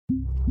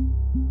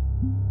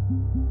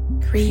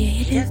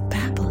Creative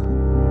Babble.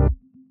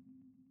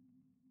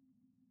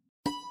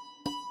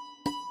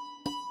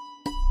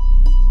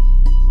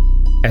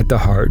 At the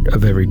heart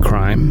of every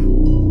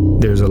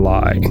crime, there's a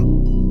lie.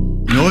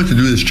 In order to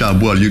do this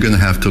job well, you're going to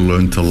have to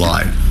learn to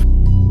lie.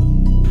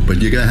 But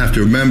you're going to have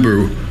to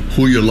remember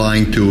who you're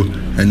lying to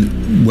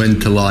and when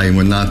to lie and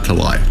when not to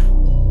lie.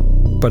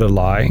 But a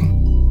lie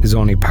is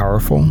only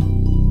powerful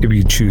if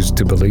you choose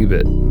to believe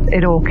it.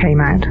 It all came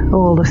out.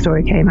 All the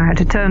story came out.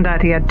 It turned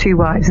out he had 2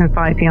 wives and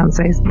 5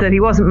 fiancés, that he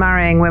wasn't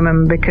marrying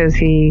women because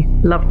he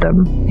loved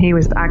them. He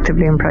was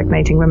actively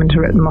impregnating women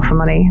to rip them off for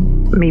money,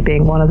 me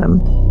being one of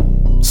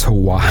them. So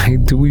why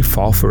do we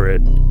fall for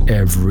it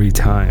every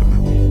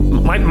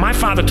time? My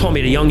father told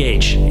me at a young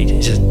age,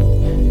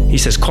 he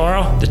says,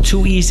 Carl, the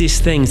 2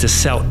 easiest things to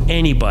sell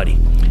anybody,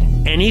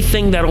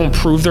 anything that'll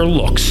improve their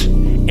looks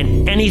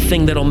and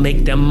anything that'll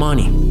make them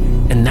money.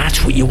 And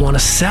that's what you want to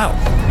sell.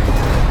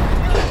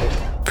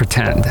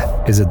 Pretend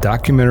is a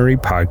documentary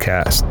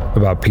podcast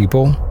about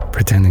people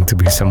pretending to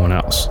be someone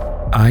else.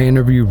 I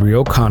interview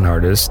real con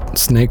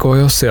artists, snake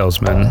oil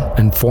salesmen,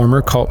 and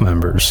former cult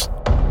members.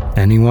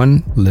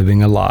 Anyone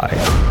living a lie.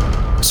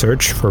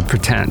 Search for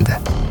Pretend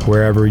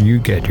wherever you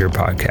get your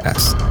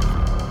podcasts.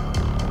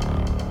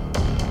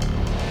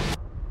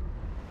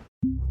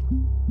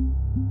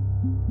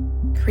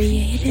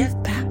 Creative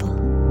Babble.